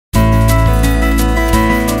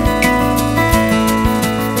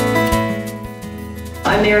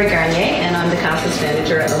I'm Mary Garnier, and I'm the conference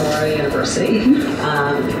manager at Memorial University.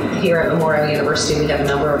 Here at Memorial University, we have a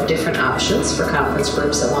number of different options for conference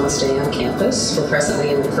groups that want to stay on campus. We're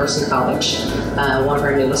presently in McPherson College, one of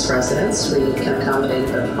our newest residents. We can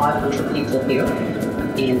accommodate about 500 people here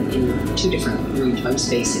in 2 different room types,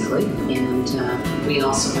 basically, and we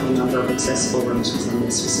also have a number of accessible rooms within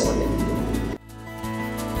this facility.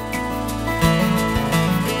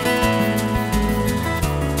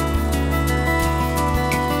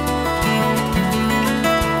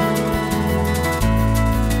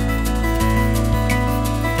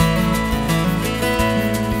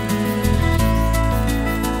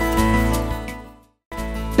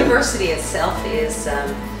 The university itself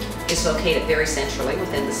is located very centrally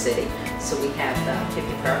within the city. So we have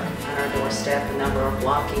Pippy Park on our doorstep, a number of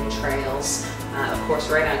walking trails. Of course,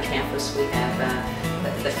 right on campus we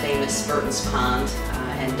have the famous Burton's Pond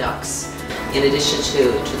and ducks. In addition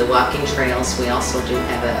to the walking trails, we also do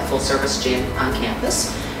have a full-service gym on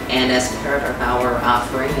campus. And as part of our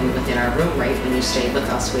offering and within our room rate, when you stay with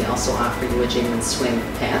us, we also offer you a gym and swim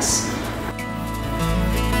pass.